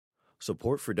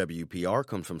Support for WPR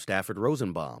comes from Stafford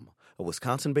Rosenbaum, a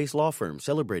Wisconsin-based law firm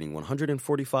celebrating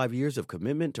 145 years of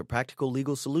commitment to practical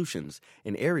legal solutions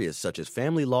in areas such as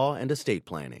family law and estate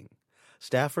planning.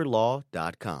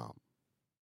 StaffordLaw.com.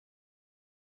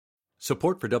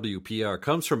 Support for WPR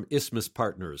comes from Isthmus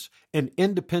Partners, an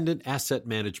independent asset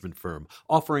management firm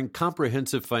offering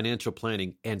comprehensive financial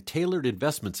planning and tailored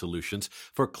investment solutions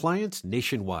for clients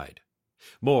nationwide.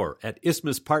 More at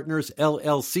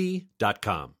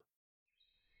isthmuspartnersllc.com.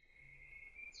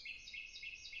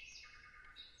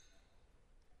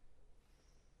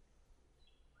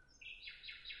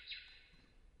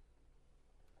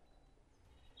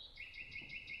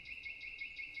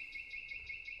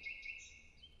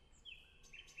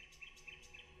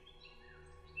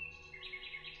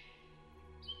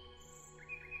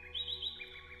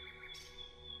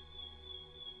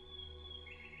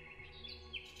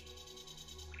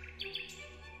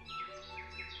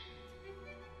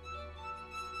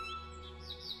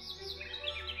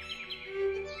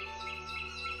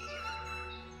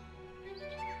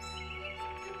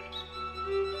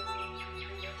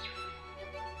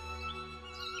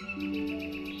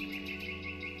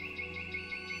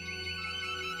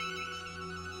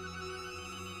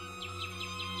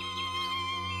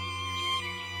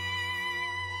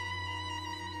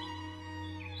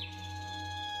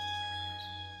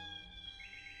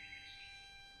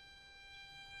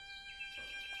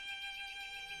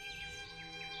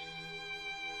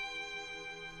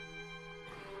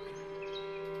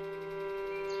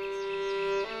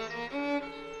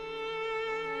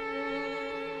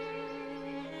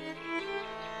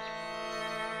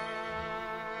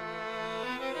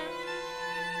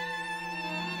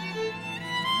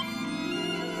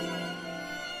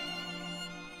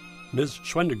 Ms.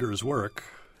 Schwendinger's work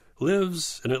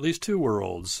lives in at least two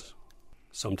worlds,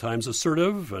 sometimes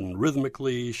assertive and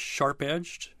rhythmically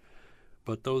sharp-edged,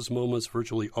 but those moments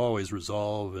virtually always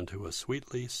resolve into a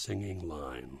sweetly singing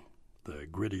line. The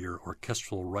grittier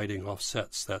orchestral writing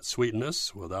offsets that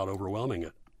sweetness without overwhelming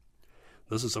it.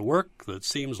 This is a work that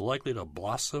seems likely to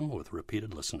blossom with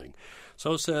repeated listening.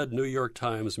 So said New York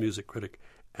Times music critic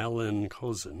Alan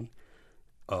Kozin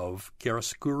of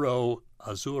Chiaroscuro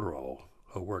Azzurro,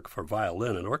 a work for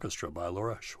violin and orchestra by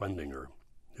Laura Schwendinger.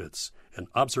 It's an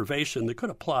observation that could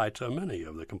apply to many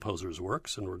of the composer's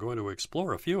works, and we're going to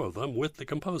explore a few of them with the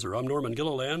composer. I'm Norman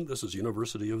Gilliland. This is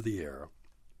University of the Air.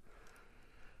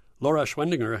 Laura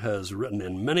Schwendinger has written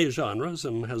in many genres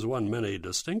and has won many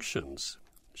distinctions.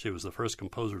 She was the first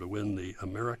composer to win the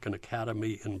American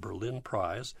Academy in Berlin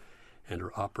Prize, and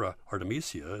her opera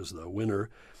Artemisia is the winner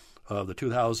of the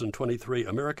 2023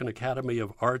 American Academy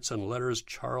of Arts and Letters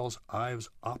Charles Ives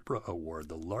Opera Award,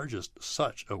 the largest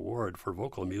such award for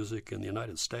vocal music in the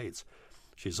United States.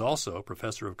 She's also a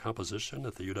professor of composition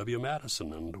at the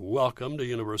UW-Madison, and welcome to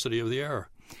University of the Air.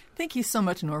 Thank you so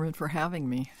much, Norman, for having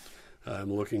me.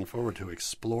 I'm looking forward to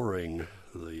exploring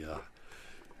the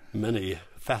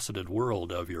many-faceted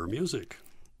world of your music.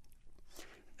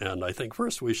 And I think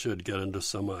first we should get into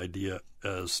some idea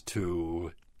as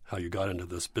to how you got into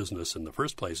this business in the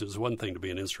first place. It's one thing to be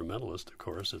an instrumentalist, of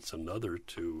course. It's another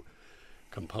to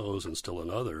compose and still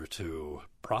another to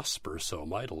prosper so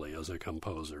mightily as a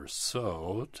composer.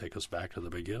 So take us back to the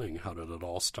beginning. How did it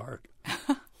all start?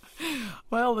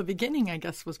 Well, the beginning, I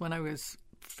guess, was when I was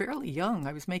fairly young.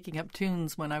 I was making up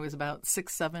tunes when I was about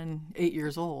 6, 7, 8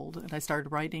 years old, and I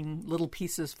started writing little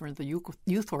pieces for the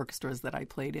youth orchestras that I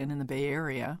played in the Bay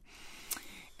Area.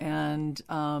 And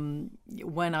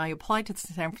when I applied to the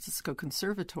San Francisco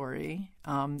Conservatory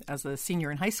as a senior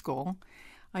in high school,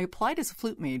 I applied as a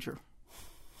flute major.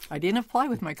 I didn't apply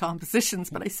with my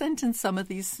compositions, but I sent in some of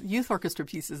these youth orchestra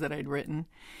pieces that I'd written.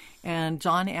 And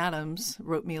John Adams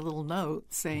wrote me a little note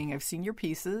saying, "I've seen your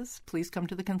pieces. Please come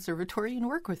to the conservatory and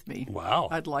work with me. Wow.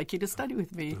 I'd like you to study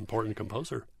with me." Important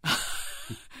composer.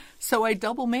 So I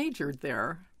double majored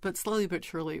there, but slowly but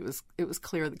surely it was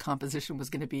clear that composition was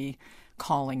going to be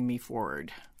calling me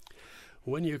forward.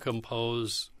 When you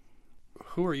compose,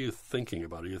 who are you thinking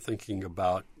about? Are you thinking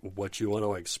about what you want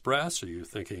to express? Are you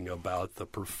thinking about the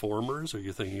performers? Are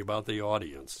you thinking about the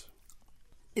audience?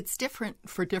 It's different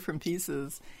for different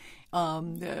pieces.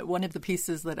 One of the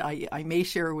pieces that I may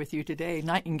share with you today,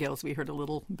 Nightingales, we heard a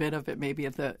little bit of it maybe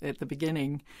at the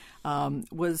beginning,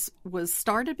 was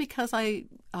started because I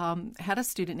had a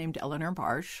student named Eleanor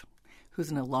Barsh,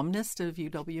 who's an alumnus of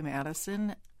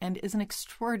UW-Madison and is an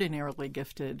extraordinarily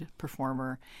gifted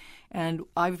performer. And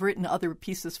I've written other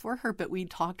pieces for her, but we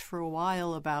talked for a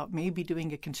while about maybe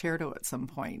doing a concerto at some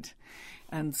point.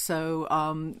 And so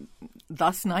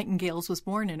thus Nightingales was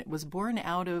born, and it was born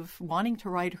out of wanting to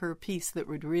write her a piece that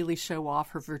would really show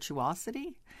off her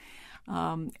virtuosity.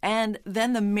 And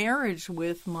then the marriage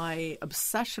with my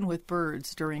obsession with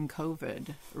birds during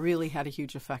COVID really had a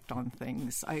huge effect on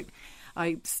things.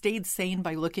 I stayed sane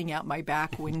by looking out my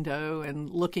back window and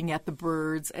looking at the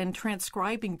birds and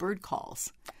transcribing bird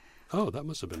calls. Oh, that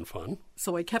must have been fun.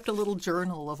 So I kept a little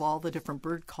journal of all the different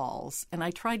bird calls, and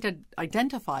I tried to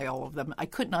identify all of them. I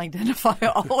couldn't identify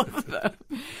all of them.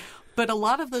 But a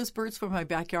lot of those birds from my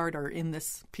backyard are in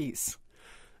this piece.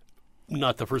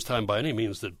 Not the first time by any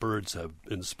means that birds have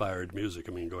inspired music.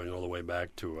 I mean, going all the way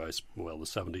back to, the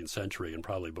 17th century and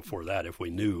probably before that, if we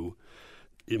knew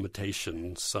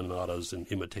imitation sonatas and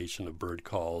imitation of bird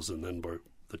calls, and then by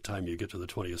the time you get to the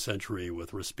 20th century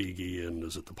with Respighi and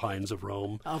is it the Pines of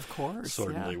Rome? Of course,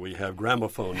 certainly yeah. We have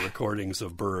gramophone recordings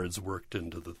of birds worked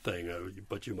into the thing.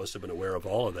 But you must have been aware of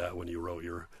all of that when you wrote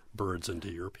your birds into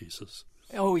your pieces.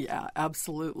 Oh, yeah,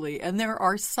 absolutely. And there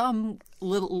are some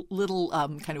little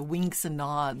kind of winks and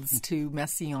nods to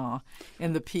Messiaen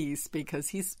in the piece because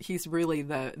he's really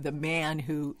the man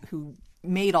who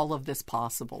made all of this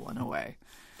possible in a way.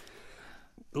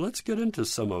 Let's get into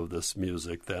some of this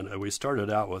music then. We started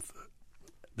out with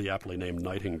the aptly named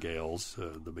Nightingales,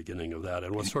 the beginning of that.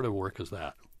 And what sort of work is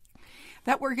that?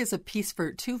 That work is a piece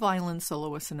for 2 violin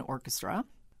soloists and orchestra.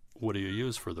 What do you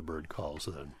use for the bird calls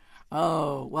then?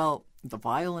 Oh, well, the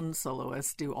violin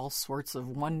soloists do all sorts of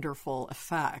wonderful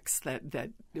effects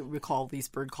that recall these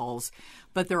bird calls.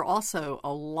 But there are also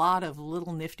a lot of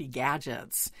little nifty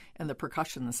gadgets in the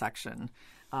percussion section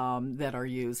that are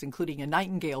used, including a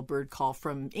nightingale bird call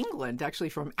from England, actually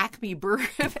from Acme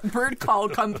Bird Call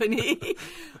Company.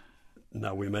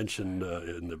 Now, we mentioned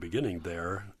in the beginning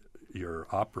there your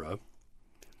opera,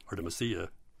 Artemisia,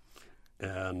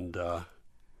 and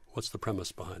what's the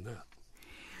premise behind that?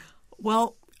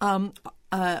 Well,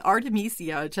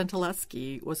 Artemisia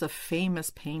Gentileschi was a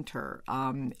famous painter,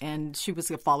 and she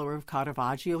was a follower of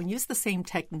Caravaggio and used the same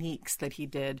techniques that he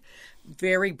did,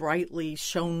 very brightly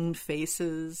shown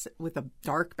faces with a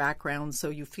dark background, so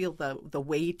you feel the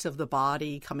weight of the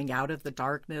body coming out of the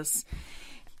darkness.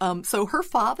 So her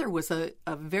father was a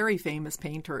very famous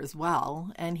painter as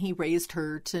well, and he raised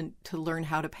her to learn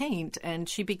how to paint, and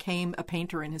she became a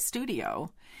painter in his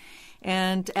studio.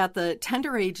 And at the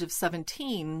tender age of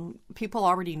 17, people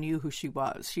already knew who she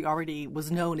was. She already was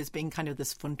known as being kind of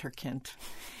this Wunderkind.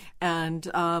 And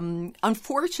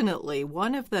unfortunately,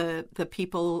 one of the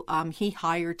people he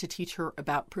hired to teach her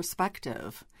about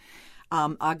perspective,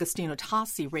 Agostino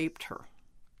Tassi, raped her.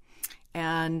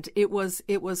 And it was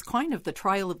kind of the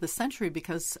trial of the century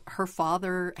because her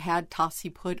father had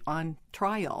Tassi put on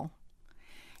trial.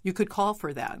 You could call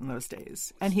for that in those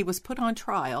days. And he was put on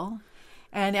trial.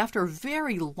 And after a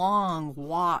very long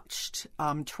watched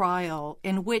trial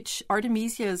in which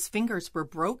Artemisia's fingers were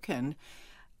broken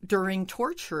during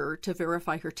torture to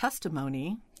verify her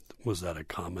testimony. Was that a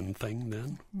common thing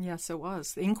then? Yes, it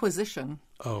was. The Inquisition.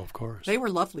 Oh, of course. They were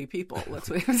lovely people, let's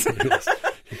say.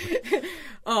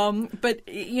 But,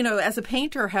 as a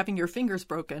painter, having your fingers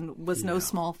broken was no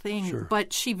small thing. Sure.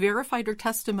 But she verified her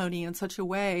testimony in such a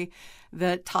way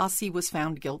that Tassi was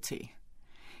found guilty.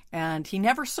 And he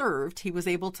never served. He was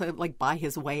able to, buy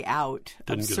his way out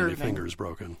Didn't of get serving. any fingers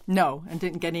broken. No, and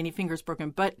didn't get any fingers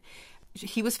broken. But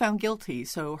he was found guilty,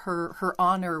 so her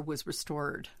honor was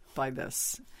restored by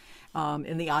this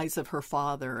in the eyes of her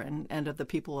father and of the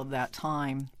people of that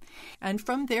time. And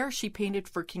from there, she painted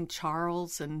for King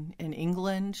Charles in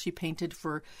England. She painted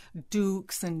for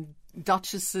dukes and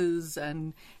duchesses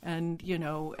and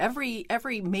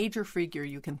every major figure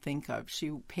you can think of,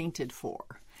 she painted for.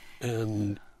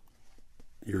 And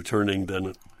you're turning,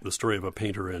 then, the story of a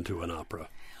painter into an opera.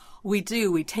 We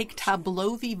do. We take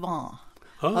tableaux vivants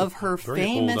of her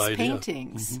famous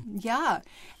paintings. Mm-hmm. Yeah.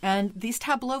 And these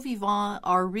tableaux vivants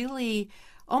are really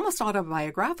almost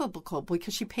autobiographical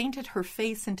because she painted her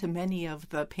face into many of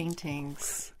the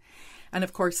paintings. And,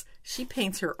 of course, she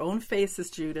paints her own face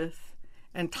as Judith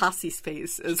and Tassi's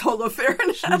face as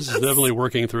Holofernes. She's definitely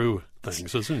working through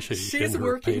things, isn't she? She's in her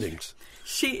working. Paintings.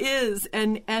 She is,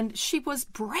 and she was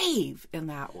brave in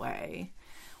that way.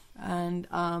 And,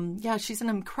 she's an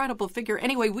incredible figure.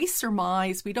 Anyway, we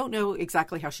surmise, we don't know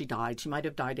exactly how she died. She might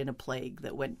have died in a plague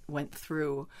that went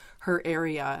through her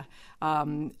area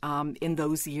in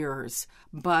those years.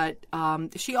 But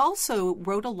she also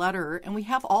wrote a letter, and we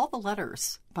have all the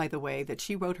letters, by the way, that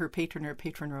she wrote her patron or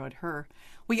patron wrote her.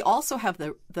 We also have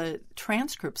the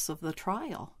transcripts of the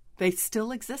trial. They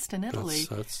still exist in Italy.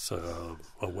 That's a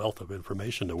wealth of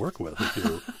information to work with if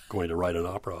you're going to write an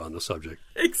opera on the subject.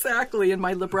 Exactly. And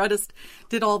my librettist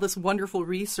did all this wonderful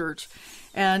research.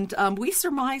 And we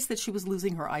surmised that she was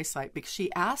losing her eyesight because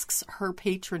she asks her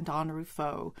patron, Don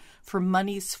Ruffo, for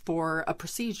monies for a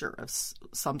procedure of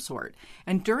some sort.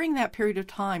 And during that period of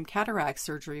time, cataract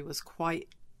surgery was quite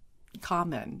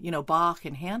common. You know, Bach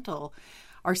and Handel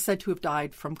are said to have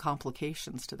died from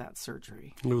complications to that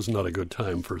surgery. It was not a good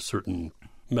time for certain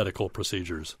medical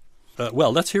procedures.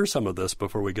 Well, let's hear some of this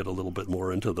before we get a little bit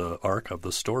more into the arc of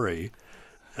the story,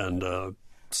 and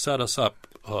set us up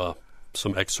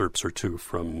some excerpts or two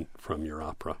from your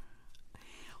opera.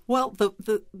 Well,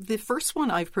 the first one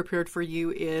I've prepared for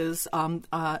you is an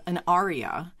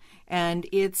aria, and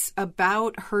it's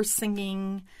about her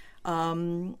singing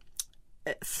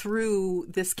through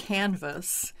this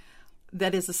canvas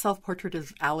that is a self-portrait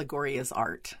of allegory as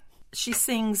art. She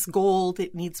sings gold,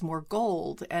 it needs more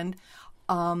gold. And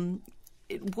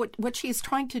what she is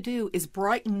trying to do is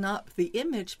brighten up the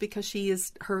image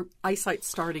because her eyesight's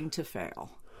starting to fail.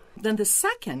 Then the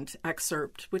second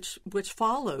excerpt, which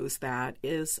follows that,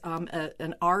 is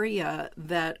an aria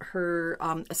that her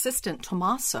assistant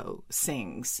Tommaso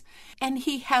sings, and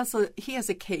he has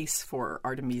a case for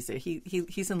Artemisia.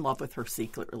 He's in love with her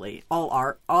secretly.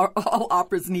 All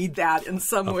operas need that in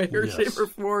some way or shape or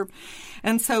form,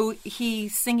 and so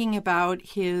he's singing about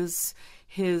his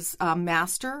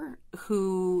master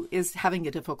who is having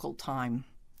a difficult time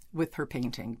with her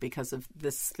painting because of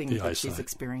this thing that she's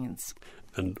experienced.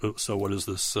 And so what is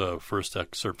this first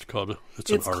excerpt called? It's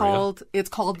an aria? It's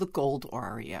called the Gold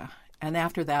Aria. And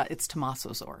after that, it's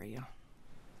Tommaso's aria.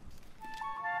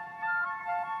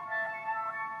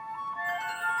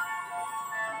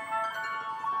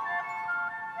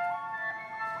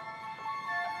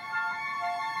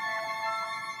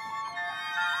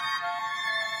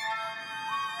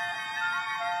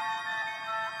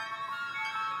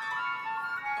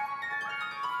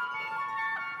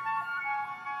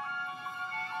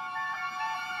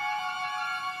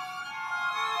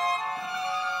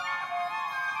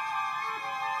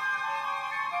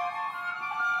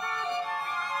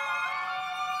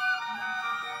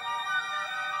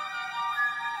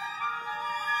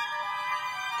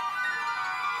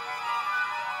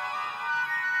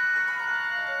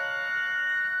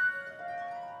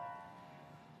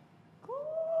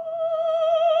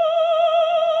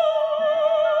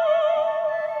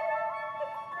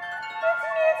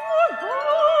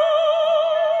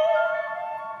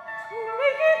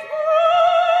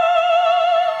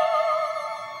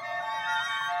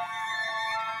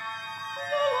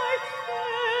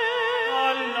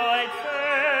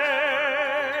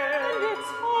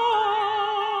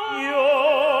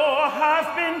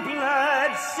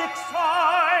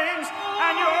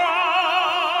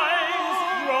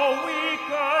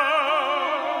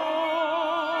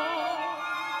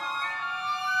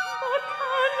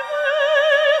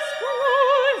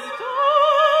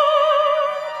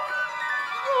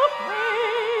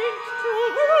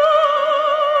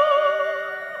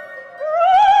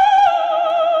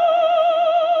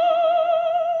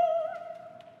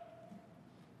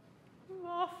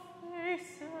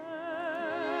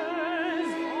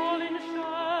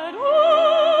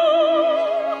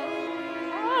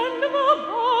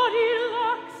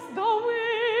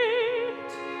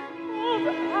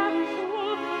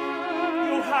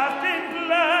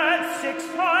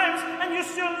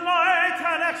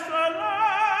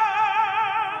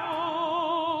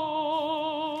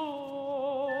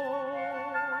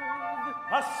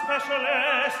 A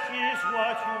specialist is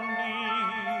what you need.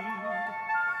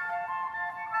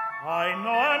 I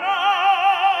know an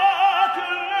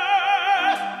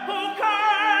oculist who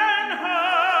can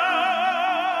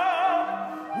help.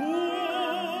 Who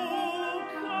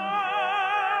can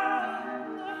help?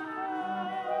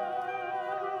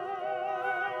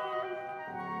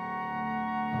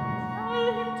 Tell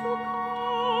him to come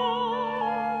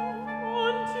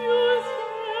on Tuesday.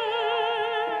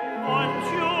 On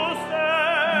Tuesday.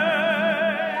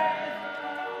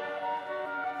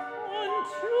 On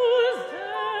Tuesday.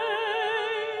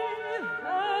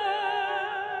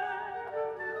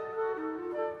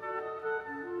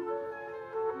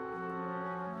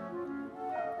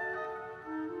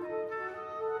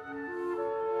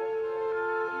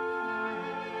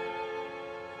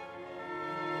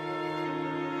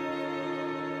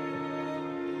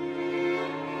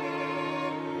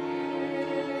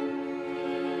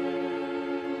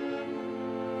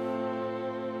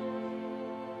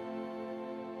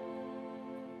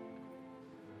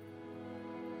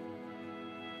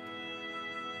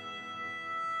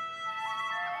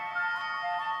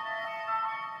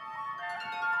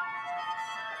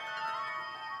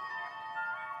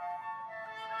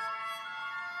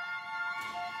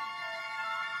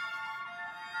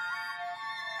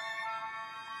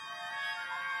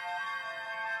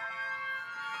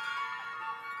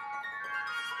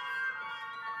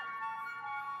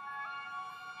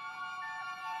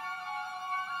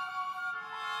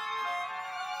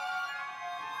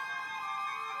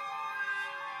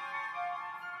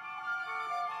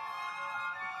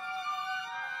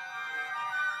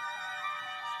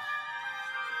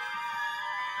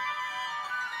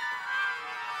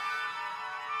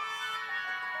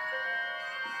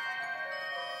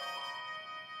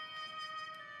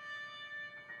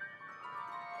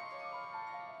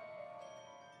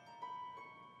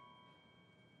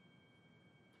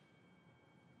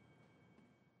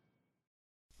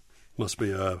 Must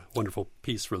be a wonderful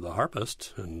piece for the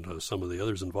harpist and some of the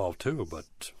others involved too,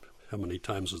 but how many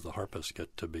times does the harpist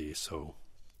get to be so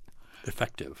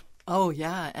effective? Oh,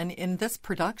 yeah. And in this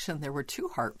production, there were two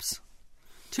harps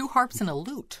and a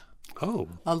lute. Oh.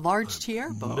 A large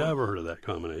tier bow. Never heard of that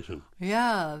combination.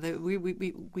 Yeah.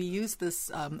 We used this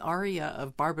aria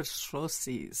of Barbara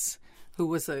Schroessi's, who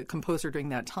was a composer during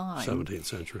that time. 17th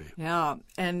century. Yeah.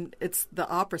 And the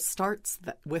opera starts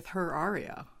with her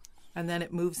aria. And then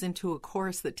it moves into a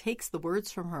chorus that takes the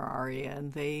words from her aria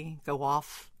and they go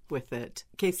off with it.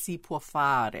 Che si può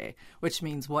fare, which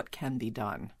means what can be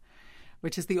done,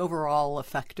 which is the overall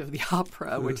effect of the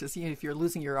opera, which is, if you're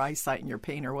losing your eyesight and your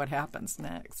pain, or what happens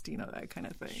next, that kind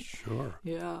of thing. Sure.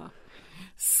 Yeah.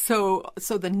 So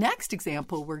the next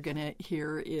example we're going to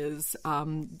hear is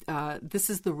This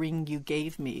is the Ring You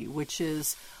Gave Me, which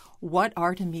is what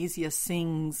Artemisia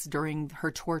sings during her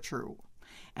torture.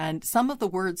 And some of the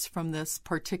words from this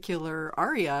particular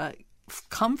aria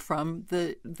come from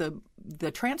the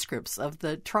transcripts of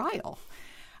the trial.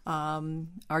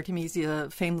 Artemisia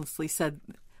famously said,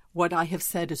 "What I have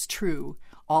said is true.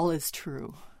 All is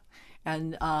true."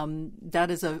 And that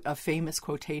is a famous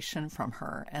quotation from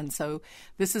her. And so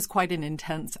this is quite an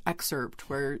intense excerpt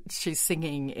where she's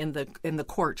singing in the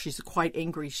court. She's quite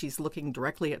angry. She's looking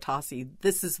directly at Tassi.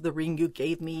 "This is the ring you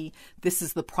gave me. This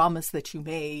is the promise that you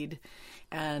made."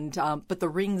 And but the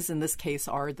rings in this case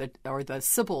are the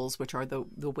sibyls, which are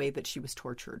the way that she was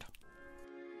tortured.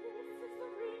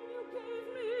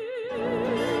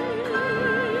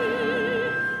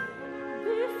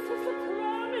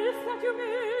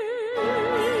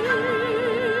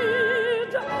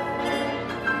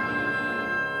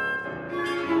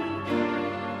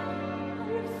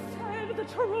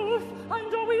 Truth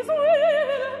and always will.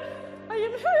 I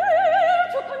am here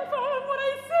to confirm what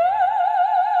I say.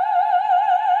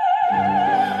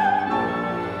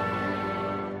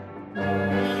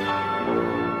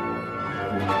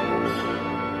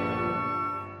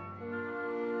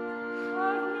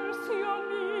 Have mercy on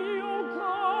me, O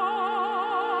God.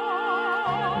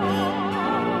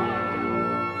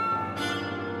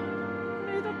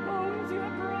 May the bones you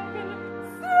have broken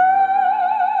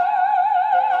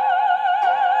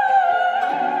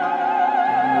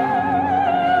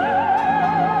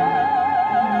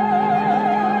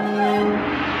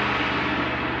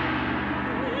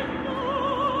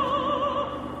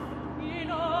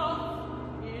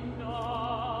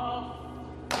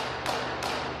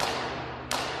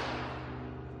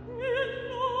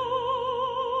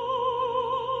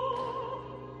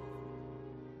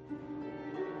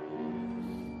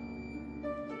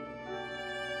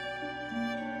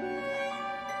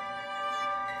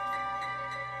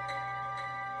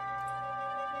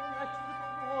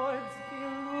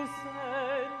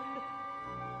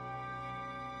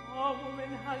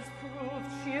has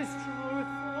proved she is truthful.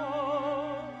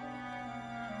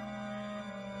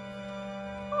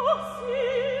 Oh,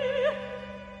 see,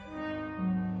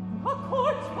 a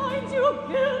court finds you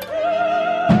guilty.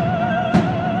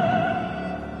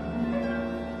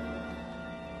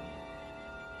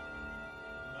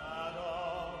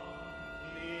 Madam,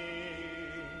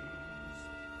 please,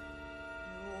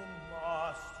 you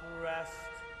must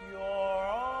rest your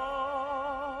eyes.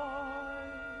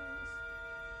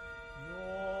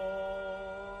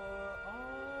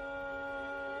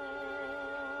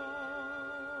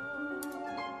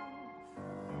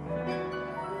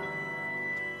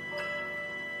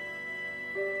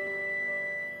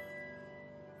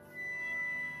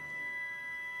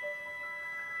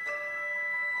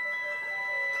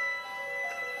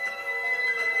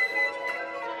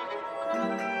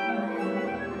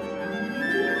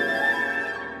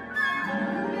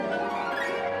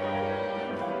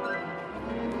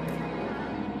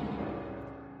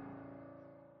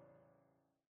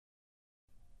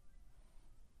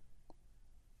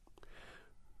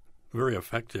 Very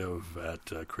effective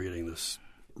at creating this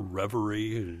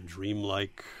reverie and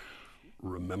dreamlike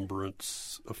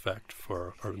remembrance effect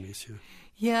for Artemisia.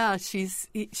 Yeah, she's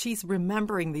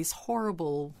remembering these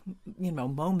horrible,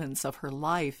 moments of her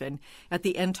life. And at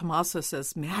the end, Tommaso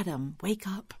says, "Madam, wake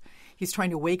up." He's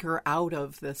trying to wake her out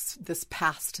of this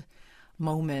past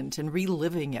moment and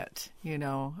reliving it,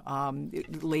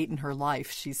 late in her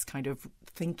life. She's kind of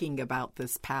thinking about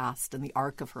this past and the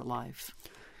arc of her life.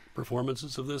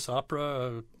 Performances of this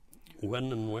opera,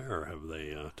 when and where have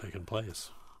they taken place?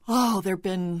 Oh, there have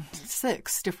been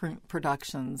 6 different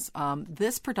productions.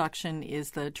 This production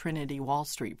is the Trinity Wall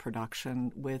Street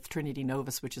production with Trinity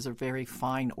Novus, which is a very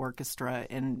fine orchestra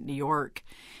in New York.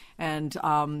 And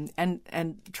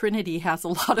Trinity has a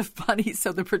lot of money,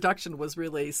 so the production was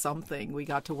really something. We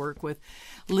got to work with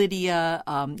Lydia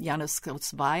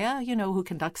Januszkowska, who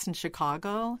conducts in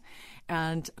Chicago,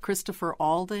 and Christopher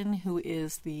Alden, who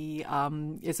is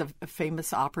a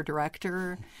famous opera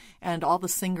director, and all the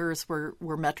singers were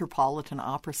Metropolitan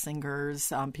Opera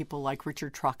singers, people like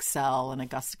Richard Troxell and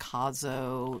Augusta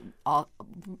Cazzo,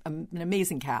 an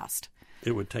amazing cast.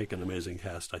 It would take an amazing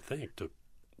cast, I think, to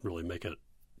really make it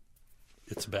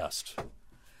its best.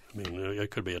 I mean,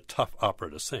 it could be a tough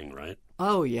opera to sing, right?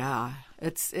 Oh, yeah.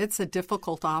 It's a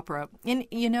difficult opera. And,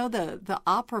 the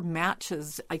opera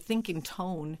matches, I think, in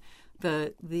tone,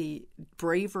 the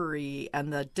bravery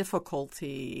and the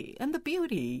difficulty and the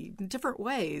beauty in different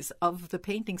ways of the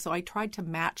painting. So I tried to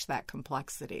match that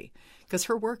complexity because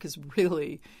her work is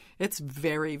really, it's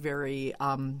very, very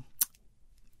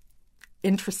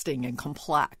interesting and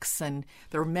complex, and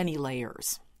there are many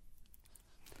layers.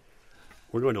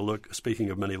 We're going to look, speaking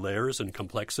of many layers and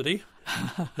complexity,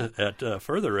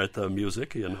 further at the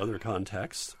music in other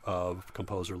contexts of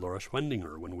composer Laura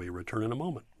Schwendinger when we return in a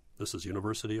moment. This is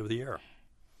University of the Air.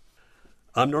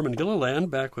 I'm Norman Gilliland,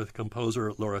 back with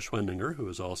composer Laura Schwendinger, who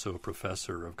is also a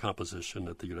professor of composition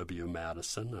at the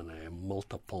UW-Madison and a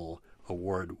multiple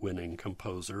award-winning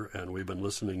composer. And we've been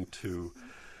listening to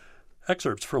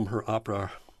excerpts from her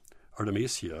opera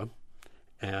Artemisia.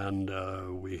 And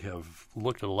we have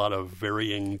looked at a lot of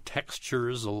varying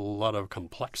textures, a lot of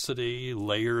complexity,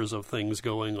 layers of things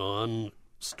going on,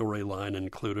 storyline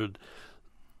included.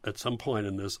 At some point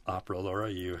in this opera,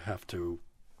 Laura, you have to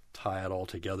tie it all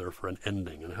together for an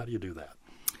ending. And how do you do that?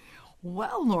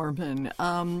 Well, Norman,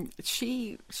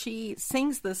 she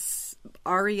sings this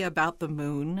aria about the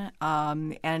moon,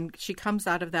 and she comes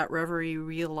out of that reverie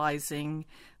realizing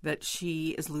that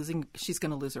she's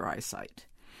going to lose her eyesight.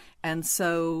 And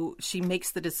so she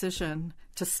makes the decision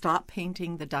to stop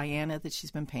painting the Diana that she's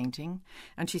been painting.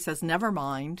 And she says, never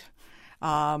mind.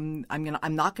 I'm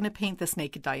not going to paint this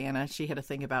naked Diana. She had a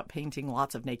thing about painting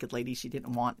lots of naked ladies she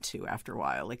didn't want to after a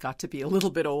while. It got to be a little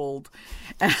bit old.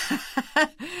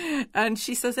 And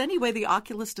she says, anyway, the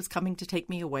oculist is coming to take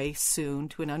me away soon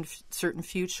to an uncertain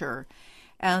future.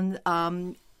 And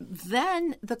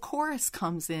then the chorus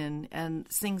comes in and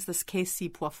sings this "Che si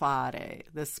può fare,"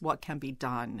 this "what can be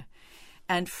done."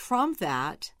 And from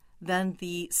that, then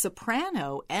the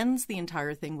soprano ends the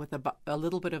entire thing with a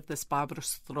little bit of this Barbara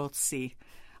Strozzi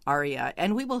aria.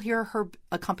 And we will hear her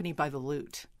accompanied by the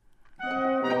lute.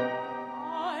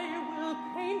 I will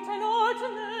paint an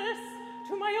Artemis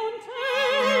to my own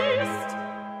taste.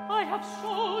 I have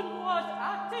shown what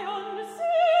Actaeon sees.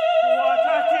 What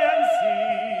Actaeon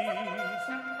sees.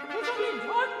 It's only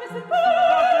darkness and pain.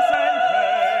 Darkness and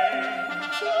pain.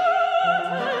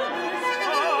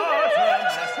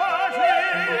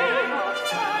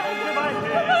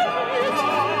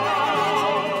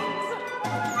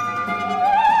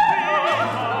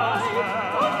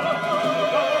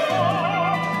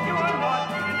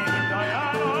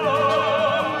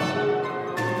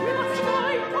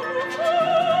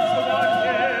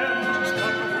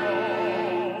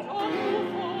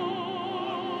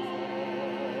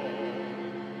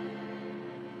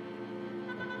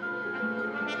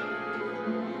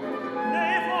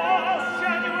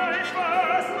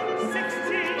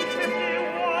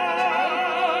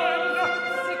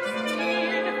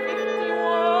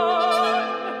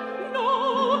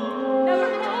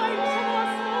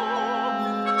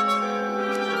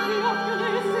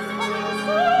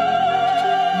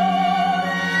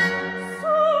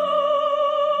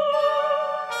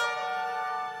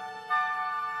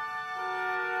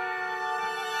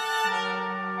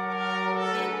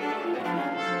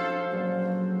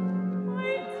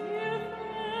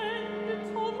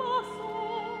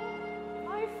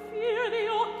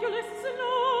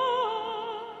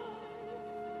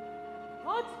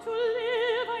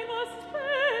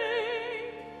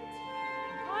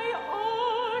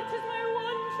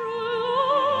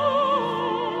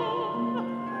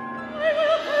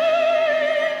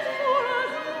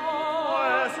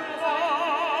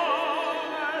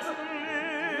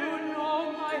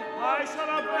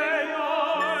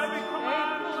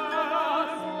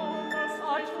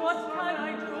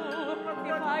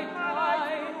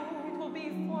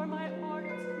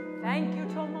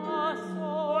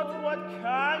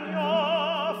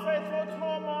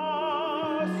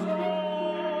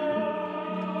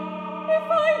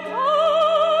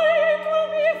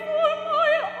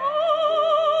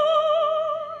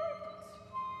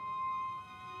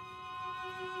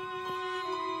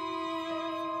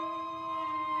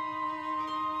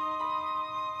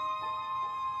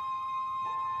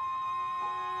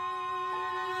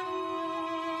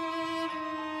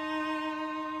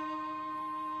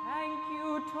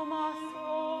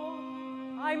 Tommaso,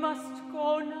 I must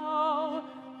go now.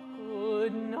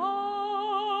 Good night.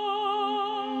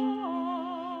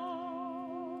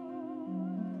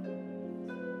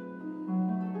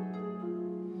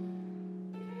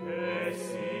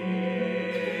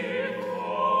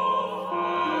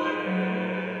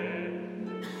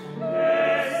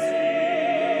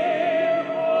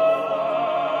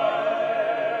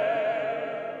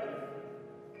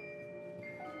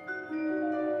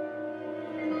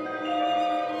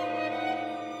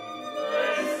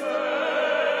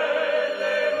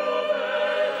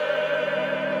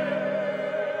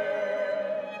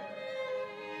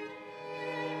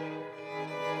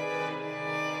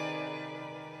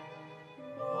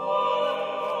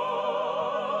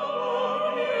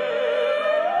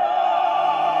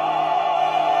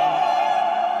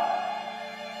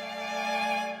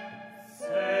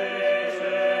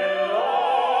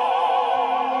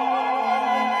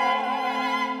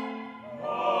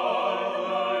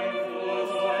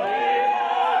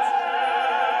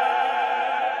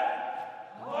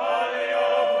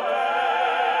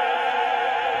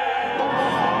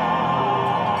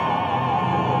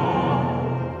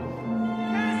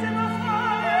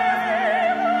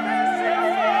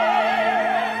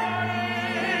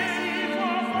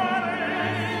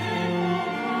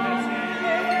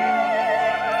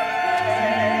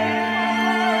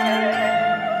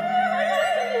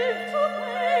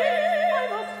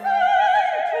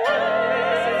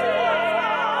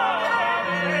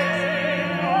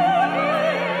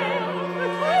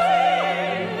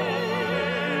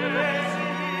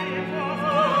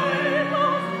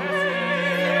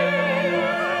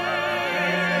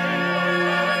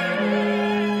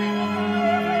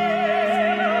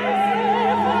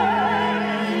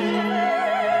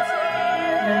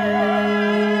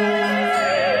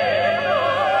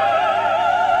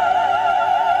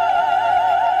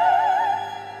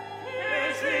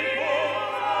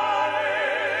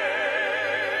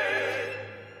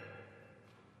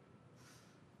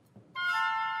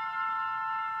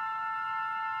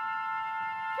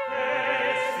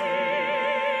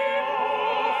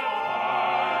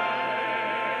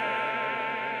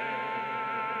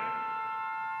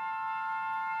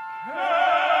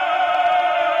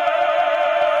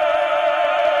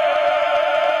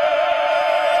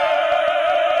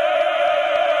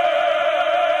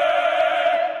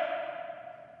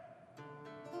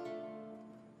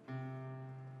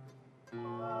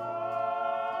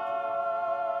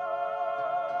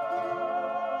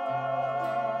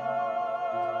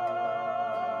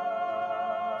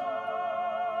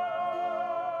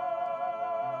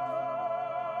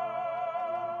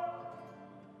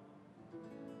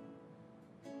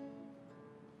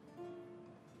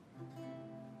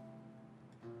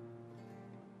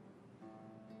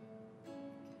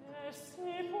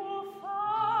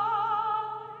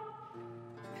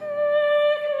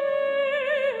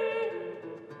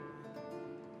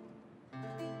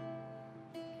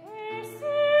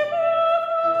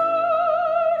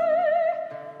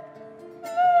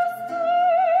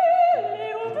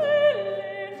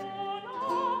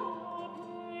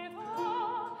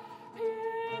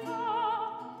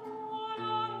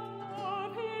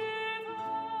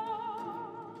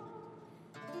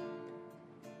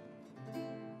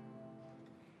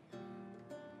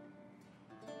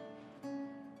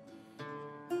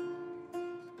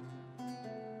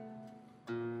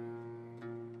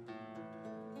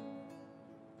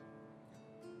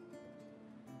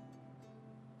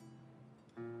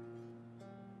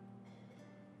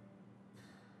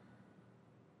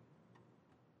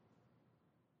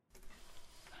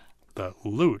 The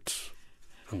lute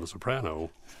and the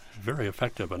soprano, very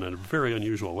effective and in a very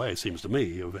unusual way, seems to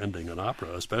me, of ending an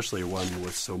opera, especially one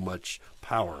with so much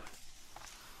power.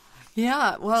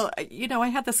 Yeah, well, I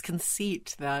had this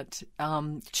conceit that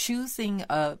choosing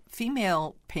a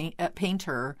female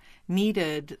painter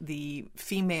needed the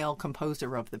female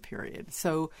composer of the period.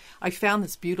 So I found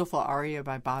this beautiful aria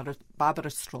by Barbara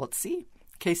Strozzi,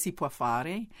 Che si può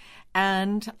fare,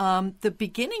 and the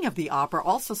beginning of the opera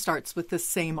also starts with this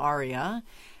same aria,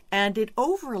 and it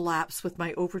overlaps with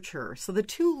my overture. So the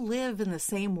two live in the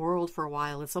same world for a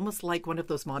while. It's almost like one of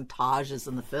those montages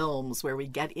in the films where we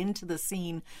get into the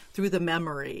scene through the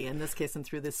memory, in this case, and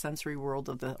through the sensory world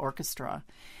of the orchestra.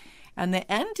 And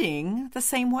the ending, the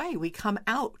same way. We come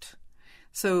out.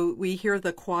 So we hear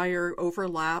the choir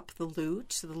overlap the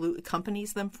lute. The lute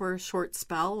accompanies them for a short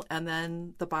spell, and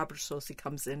then the Barbara Strozzi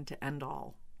comes in to end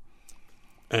all.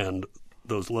 And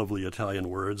those lovely Italian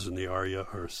words in the aria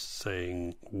are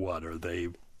saying what? Are they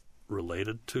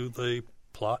related to the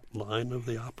plot line of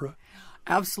the opera?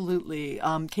 Absolutely.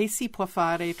 Che si può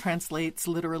fare translates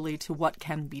literally to what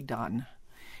can be done.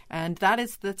 And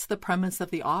that's the premise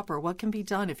of the opera. What can be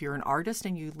done if you're an artist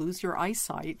and you lose your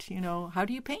eyesight? How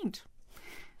do you paint?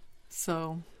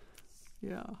 So,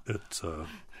 yeah. It's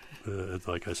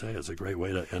like I say, it's a great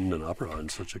way to end an opera on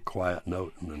such a quiet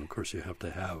note. And then, of course, you have to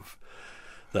have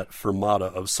that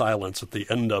fermata of silence at the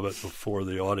end of it before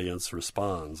the audience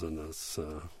responds. And it's,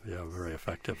 very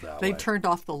effective that way. They turned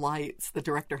off the lights. The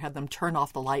director had them turn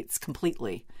off the lights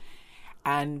completely.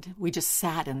 And we just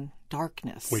sat in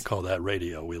darkness. We call that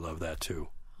radio. We love that, too.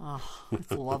 Oh,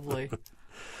 it's lovely.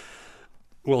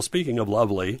 Well, speaking of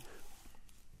lovely,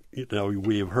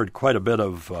 we've heard quite a bit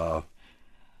of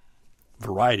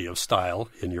variety of style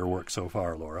in your work so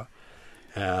far, Laura.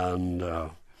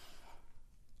 And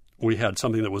we had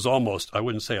something that was almost, I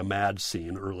wouldn't say a mad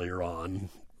scene earlier on,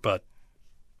 but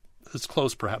as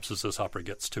close perhaps as this opera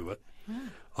gets to it. Yeah.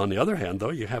 On the other hand, though,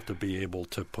 you have to be able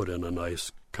to put in a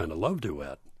nice kind of love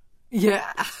duet.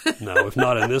 Yeah. Now, if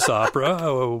not in this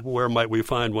opera, where might we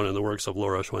find one in the works of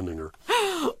Laura Schwendinger?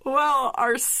 Well,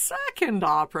 our second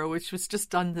opera, which was just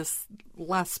done this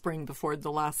last spring before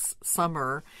the last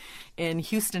summer in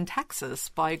Houston, Texas,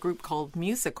 by a group called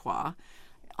Musiqua,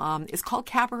 is called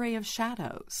Cabaret of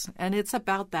Shadows. And it's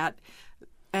about that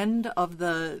end of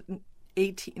the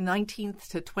 19th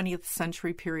to 20th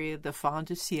century period, the fin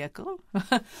du siècle.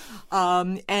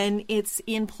 And it's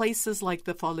in places like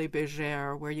the Folies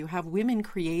Bergère where you have women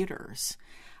creators.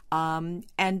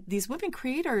 And these women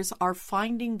creators are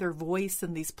finding their voice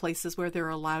in these places where they're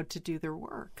allowed to do their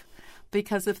work.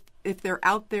 Because if they're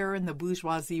out there in the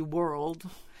bourgeoisie world,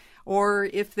 or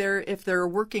if they're a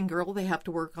working girl, they have to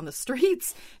work on the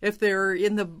streets. If they're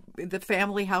in the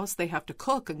family house, they have to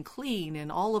cook and clean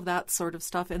and all of that sort of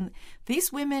stuff. And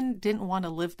these women didn't want to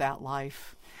live that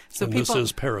life. So and this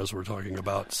is Paris we're talking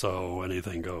about, so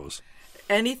anything goes.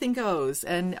 Anything goes.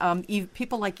 And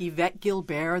people like Yvette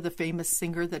Gilbert, the famous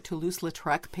singer that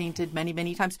Toulouse-Lautrec painted many,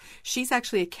 many times, she's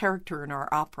actually a character in our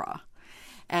opera.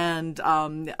 And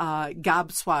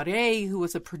Gab Soirée, who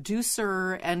was a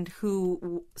producer and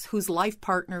whose life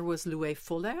partner was Louis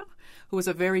Fuller, who was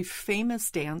a very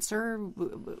famous dancer,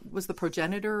 was the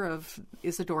progenitor of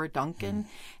Isadora Duncan.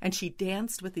 And she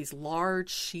danced with these large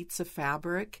sheets of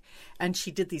fabric, and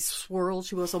she did these swirls.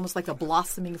 She was almost like a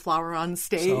blossoming flower on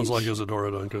stage. Sounds like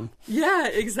Isadora Duncan. Yeah,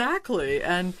 exactly.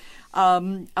 And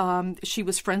she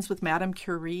was friends with Madame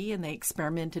Curie, and they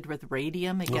experimented with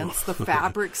radium against the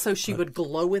fabric so she would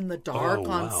glow in the dark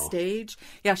on stage.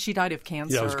 Yeah, she died of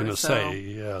cancer. Yeah, I was going to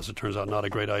say, as it turns out, not a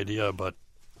great idea, but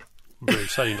very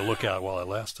exciting to look at while it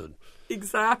lasted.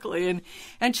 Exactly.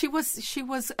 And she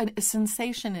was a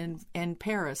sensation in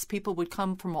Paris. People would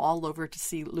come from all over to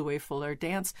see Louis Fuller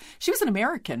dance. She was an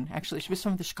American, actually. She was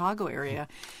from the Chicago area.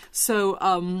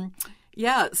 So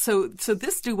so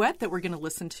this duet that we're going to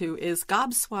listen to is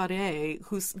Gab Soirée,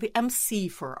 who's the MC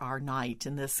for our night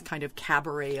in this kind of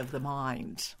cabaret of the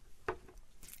mind.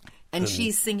 And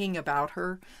she's singing about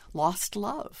her lost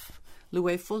love,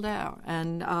 Louis Fuller.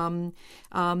 And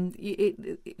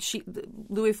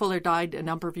Louis Fuller died a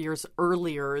number of years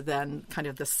earlier than kind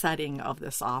of the setting of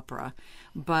this opera.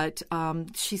 But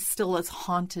she still is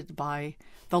haunted by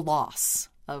the loss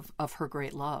of her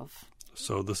great love.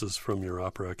 So this is from your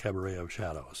opera Cabaret of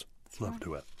Shadows. Love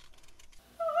duet.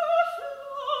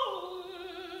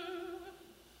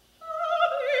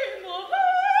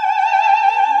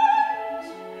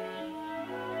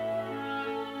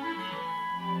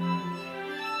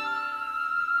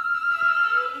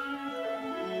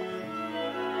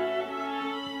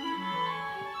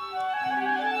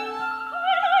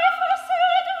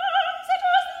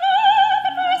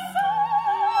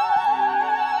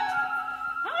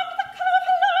 And the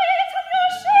carpet lights on your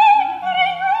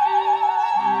shimmering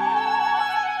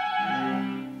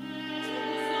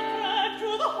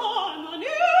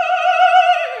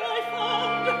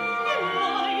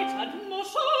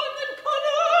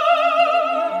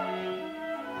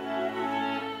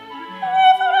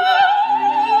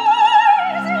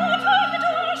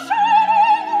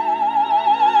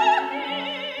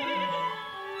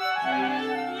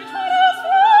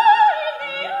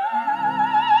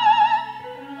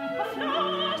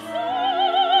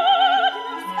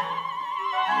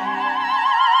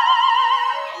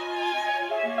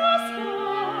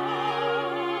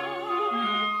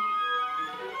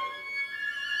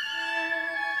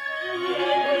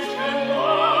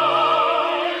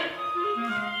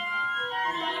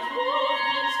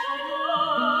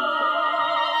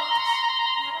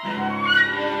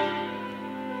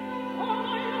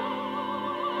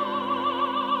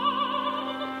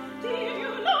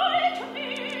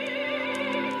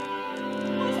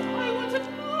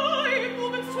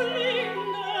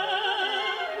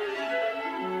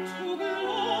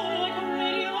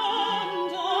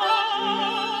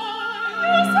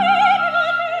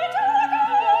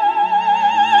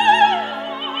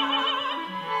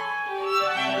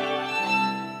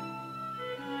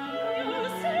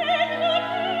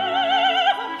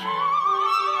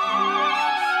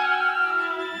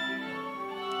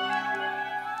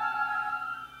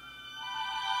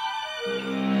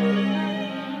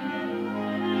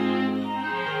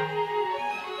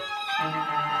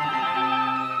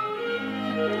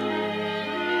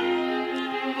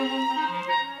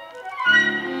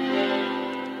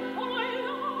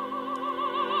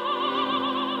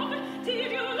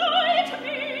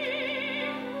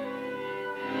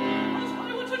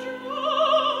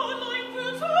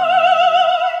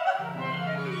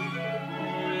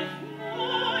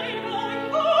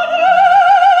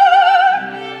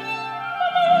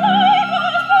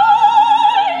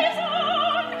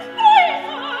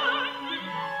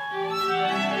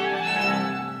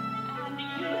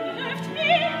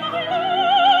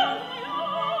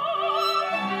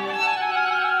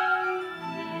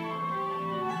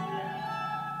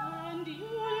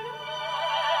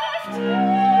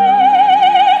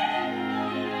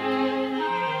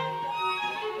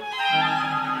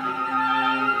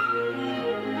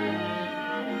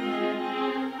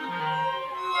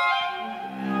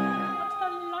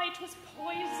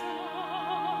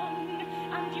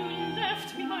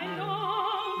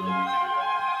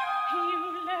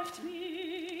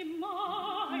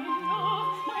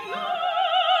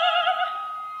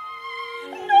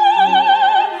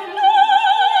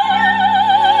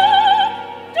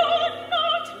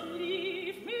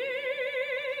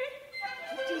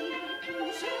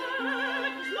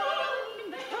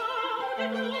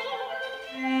But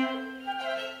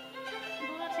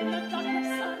in the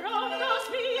darkness around us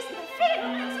we still feel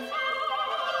as far.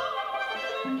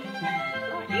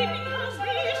 Our evening has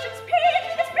reached its peak,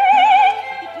 its peak.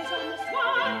 It is almost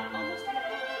one, almost one.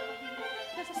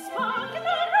 There's a spark in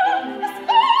the room, a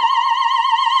spark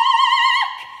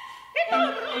in the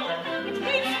room. It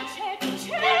makes a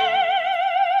check.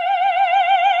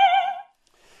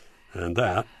 And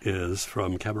that is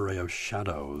from Cabaret of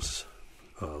Shadows,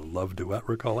 a love duet,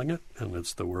 we're calling it, and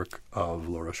it's the work of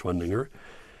Laura Schwendinger,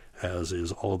 as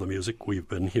is all the music we've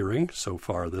been hearing so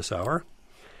far this hour.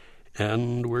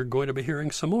 And we're going to be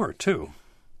hearing some more, too,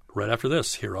 right after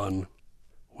this here on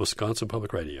Wisconsin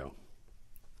Public Radio.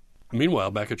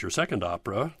 Meanwhile, back at your second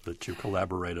opera that you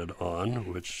collaborated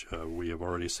on, which we have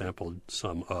already sampled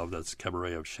some of, that's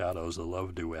Cabaret of Shadows, a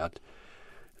love duet.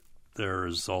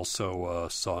 There's also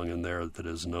a song in there that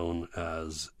is known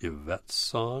as Yvette's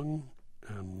song.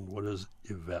 And what is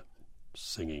Yvette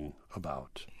singing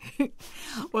about?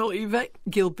 Well, Yvette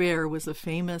Gilbert was a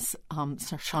famous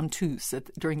chanteuse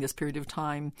during this period of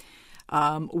time,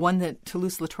 one that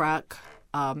Toulouse-Lautrec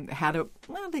had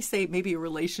they say maybe a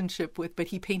relationship with, but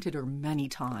he painted her many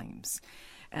times.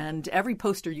 And every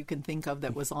poster you can think of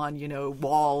that was on,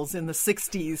 walls in the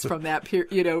 60s from that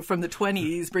period, from the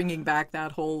 20s, bringing back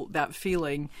that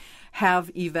feeling,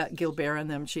 have Yvette Gilbert in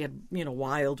them. She had,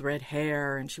 wild red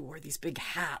hair, and she wore these big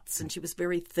hats, and she was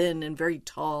very thin and very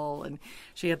tall, and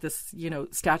she had this,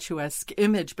 statuesque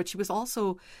image, but she was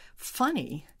also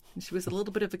funny. She was a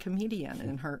little bit of a comedian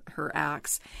in her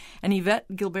acts. And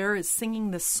Yvette Gilbert is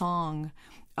singing this song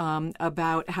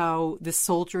about how the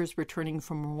soldier is returning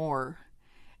from war.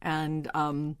 And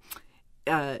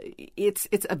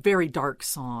it's a very dark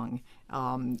song.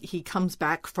 He comes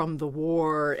back from the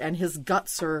war, and his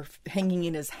guts are hanging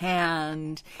in his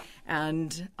hand.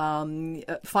 And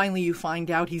finally, you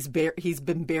find out he's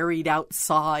been buried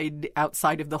outside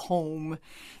of the home.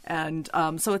 And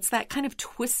so it's that kind of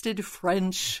twisted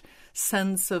French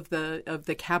sense of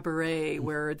the cabaret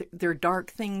where they're dark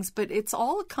things, but it's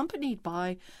all accompanied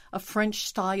by a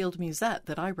French-styled musette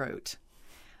that I wrote.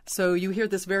 So you hear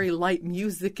this very light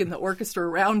music in the orchestra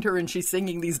around her, and she's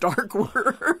singing these dark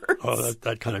words. Oh,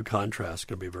 that kind of contrast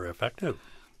can be very effective.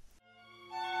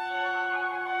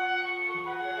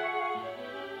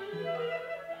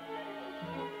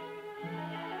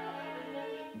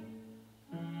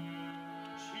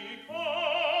 She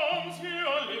comes here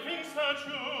a living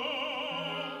statue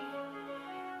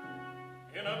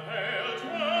in a pale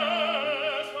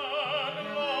dress and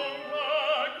long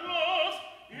black gloves.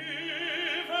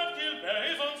 Yvette Gilbert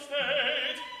is on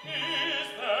stage, is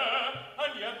there,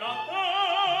 and yet not there.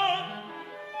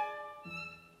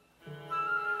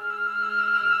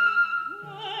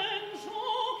 When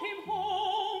Jean came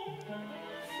home from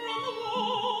the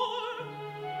war,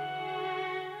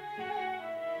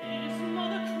 his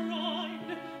mother cried,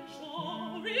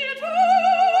 "Jean, rejoice!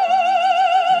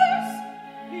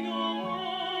 Your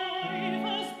wife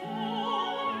has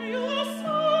borne you a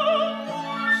son."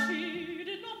 She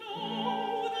did not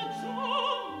know that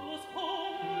Jean was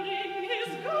holding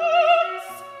his guts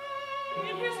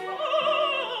in his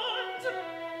hand.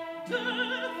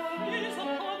 Death is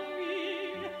upon me.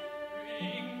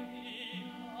 Bring me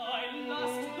my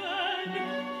last bed.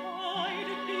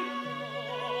 Hide me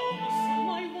close.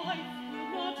 My wife will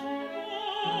not know.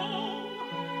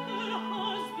 Her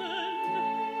husband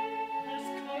has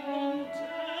come home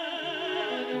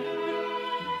dead.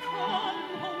 Come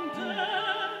home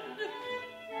dead.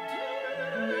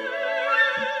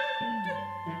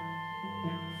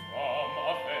 From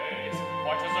a face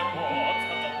white as a corpse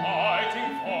and a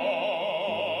biting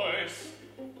voice.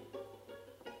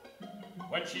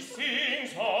 When she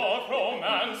sings of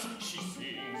romance, she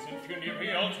sings in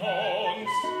funereal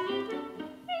tones.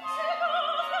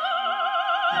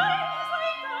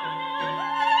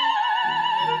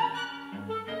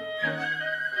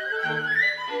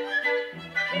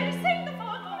 Kissing the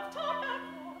fog of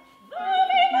tobacco, the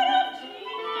vapor of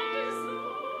gin and desire.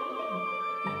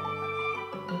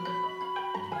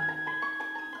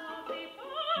 The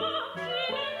vapor of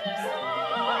gin and desire.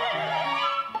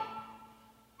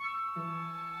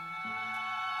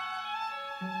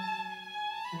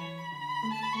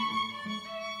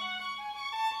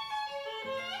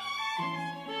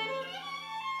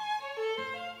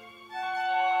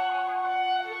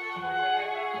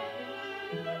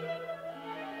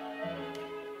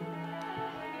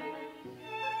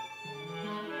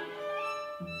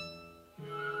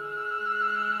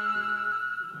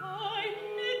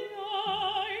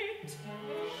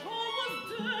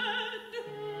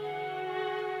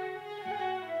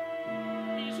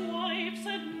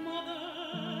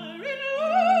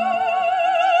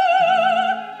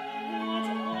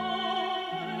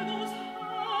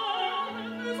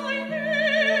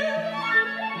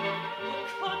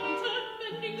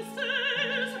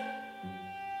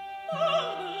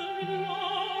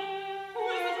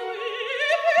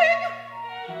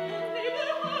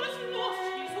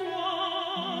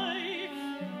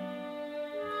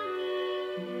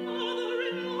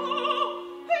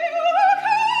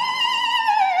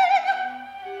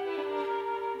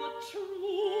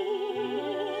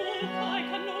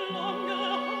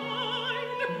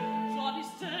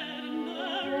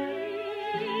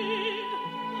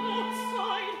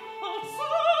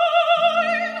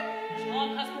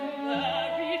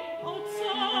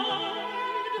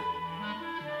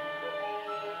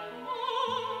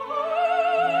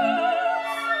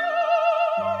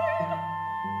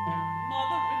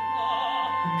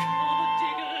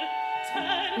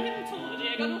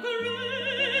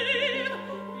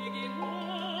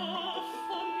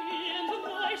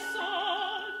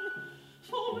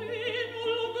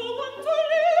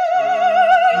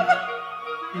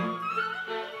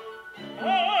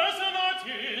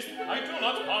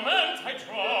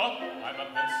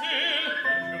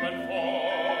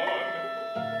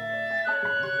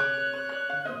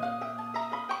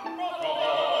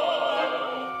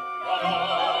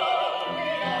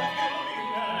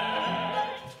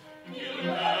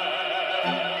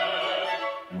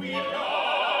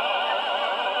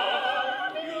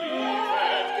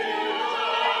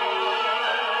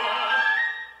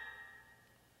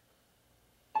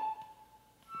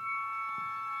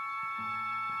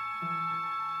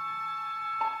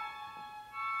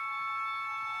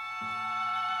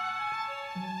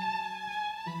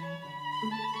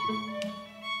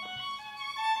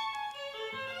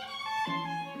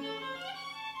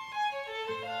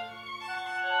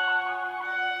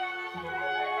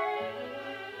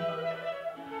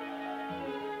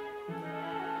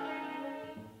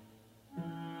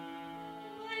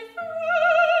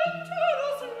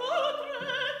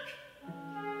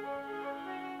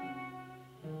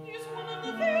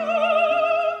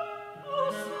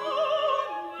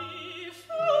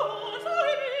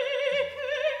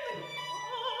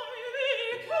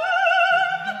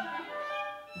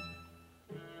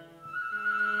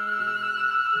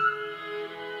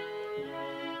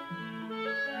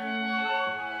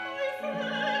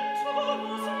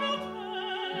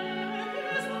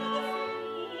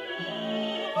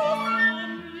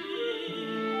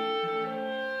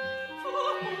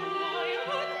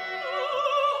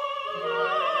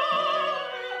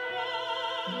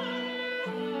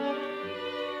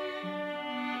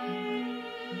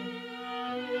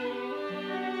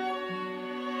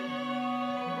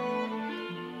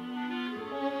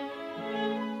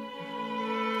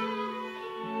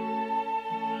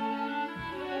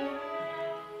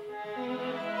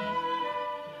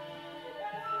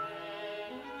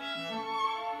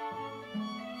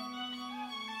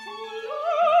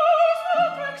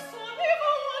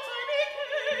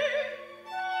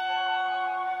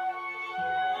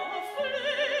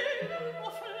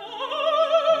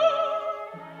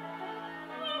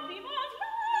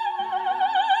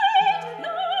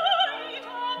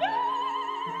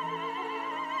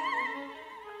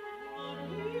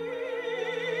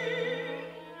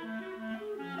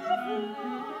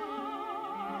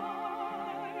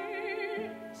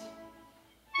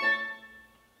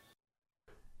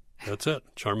 That's it.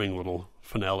 Charming little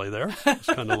finale there. It's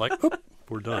kind of like, oop,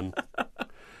 we're done.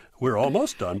 We're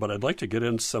almost done, but I'd like to get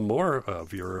in some more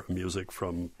of your music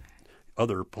from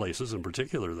other places in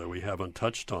particular that we haven't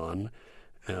touched on.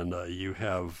 And you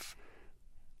have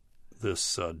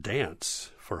this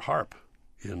dance for harp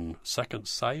in Second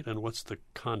Sight, and what's the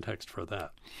context for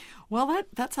that? Well,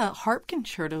 that's a harp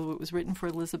concerto. It was written for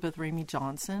Elizabeth Ramey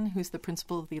Johnson, who's the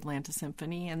principal of the Atlanta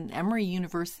Symphony. And Emory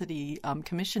University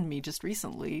commissioned me just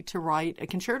recently to write a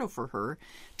concerto for her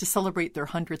to celebrate their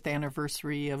 100th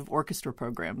anniversary of orchestra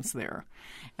programs there.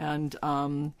 And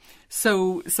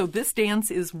so this dance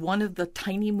is one of the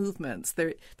tiny movements.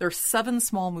 There are 7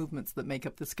 small movements that make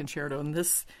up this concerto, and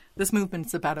this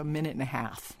movement's about a minute and a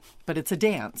half. But it's a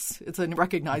dance. It's a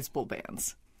recognizable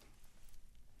dance.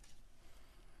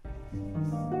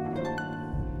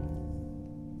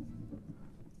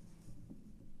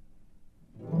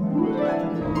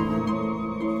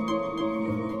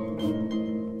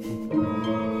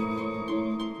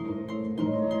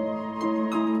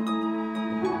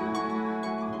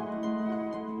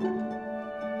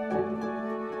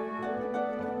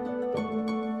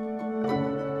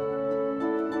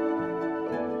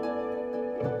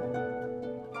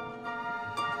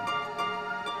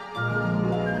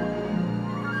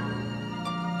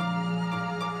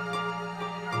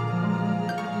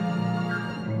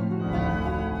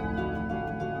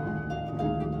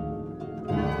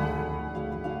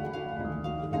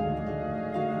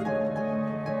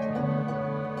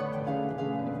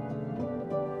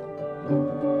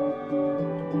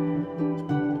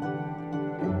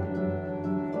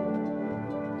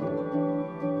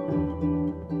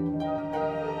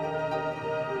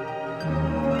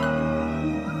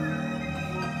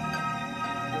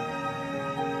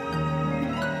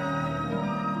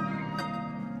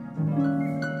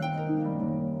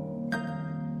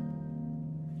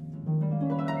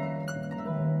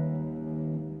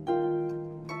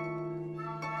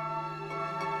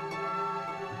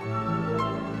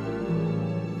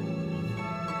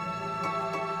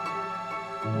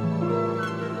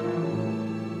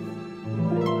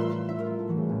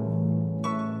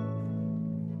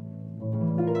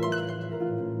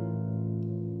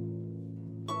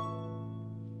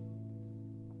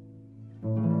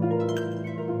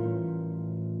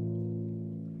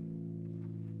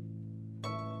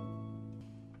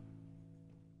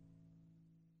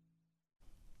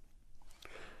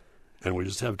 And we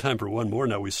just have time for one more.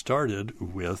 Now, we started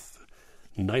with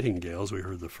nightingales. We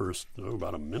heard the first,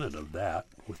 about a minute of that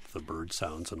with the bird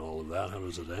sounds and all of that. How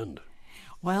does it end?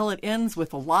 Well, it ends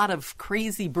with a lot of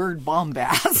crazy bird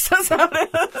bombast. That's how it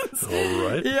ends. All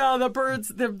right. Yeah,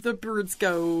 the birds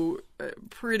go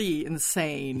pretty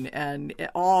insane, and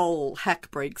all heck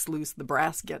breaks loose. The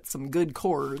brass gets some good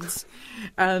chords,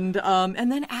 and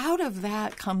then out of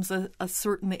that comes a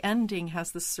certain. The ending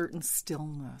has this certain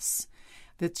stillness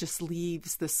that just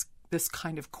leaves this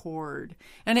kind of chord.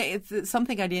 And it's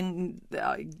something I didn't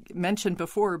mention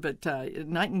before, but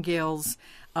Nightingales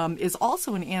is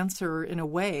also an answer, in a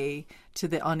way, to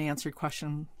the unanswered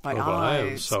question by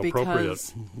Ives. How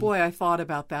appropriate. Boy, I thought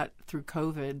about that through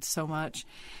COVID so much.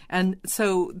 And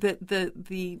so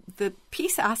the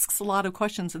piece asks a lot of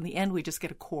questions. In the end, we just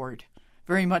get a chord,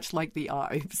 very much like the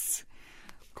Ives.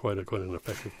 Quite an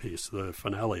effective piece, the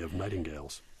finale of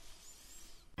Nightingales.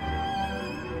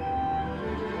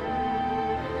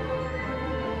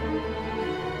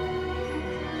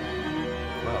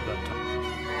 Wow, that time.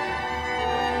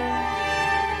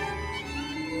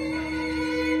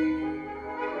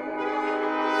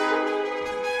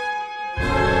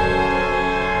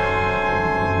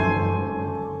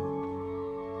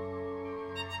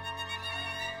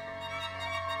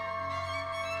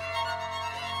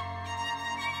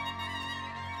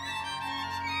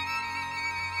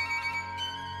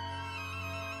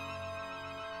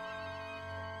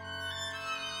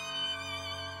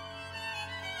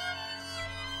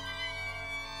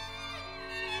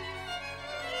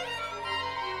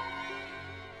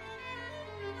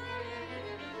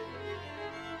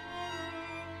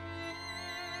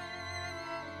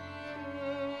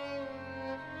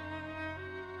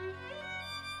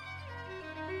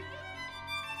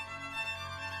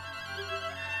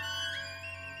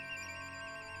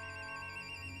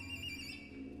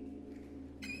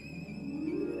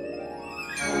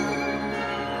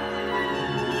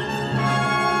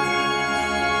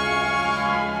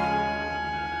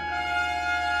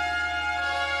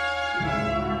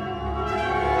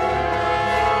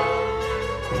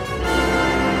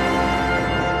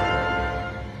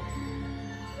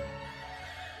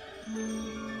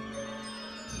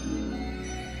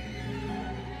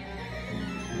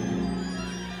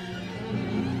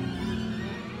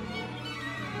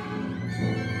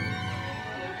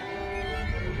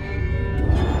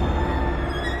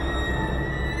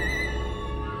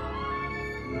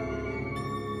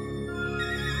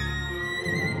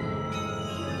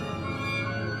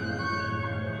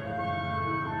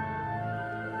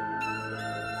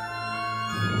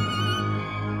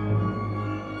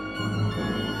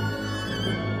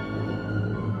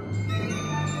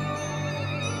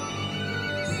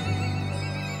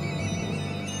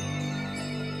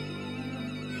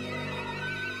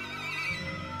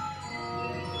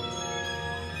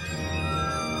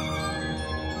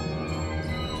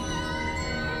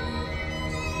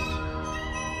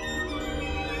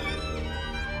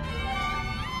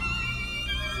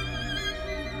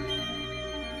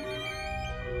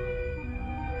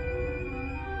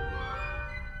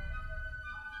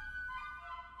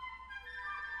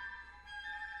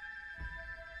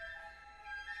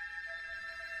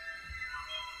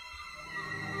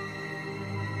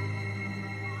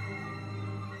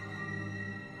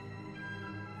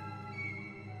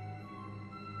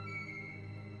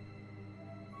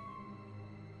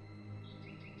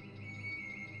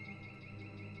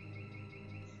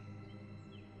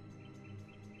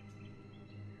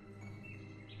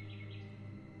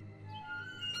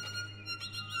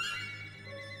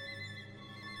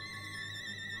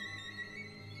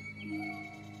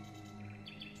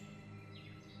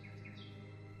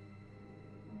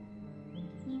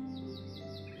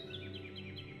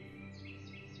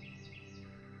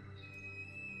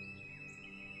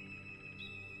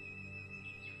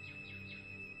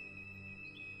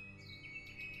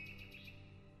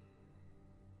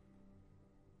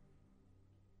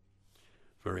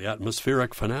 Very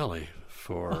atmospheric finale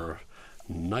for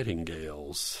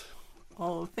Nightingales.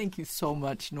 Oh, thank you so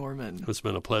much, Norman. It's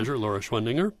been a pleasure, Laura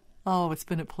Schwendinger. Oh, it's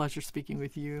been a pleasure speaking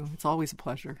with you. It's always a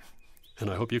pleasure. And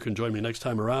I hope you can join me next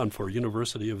time around for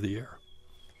University of the Air.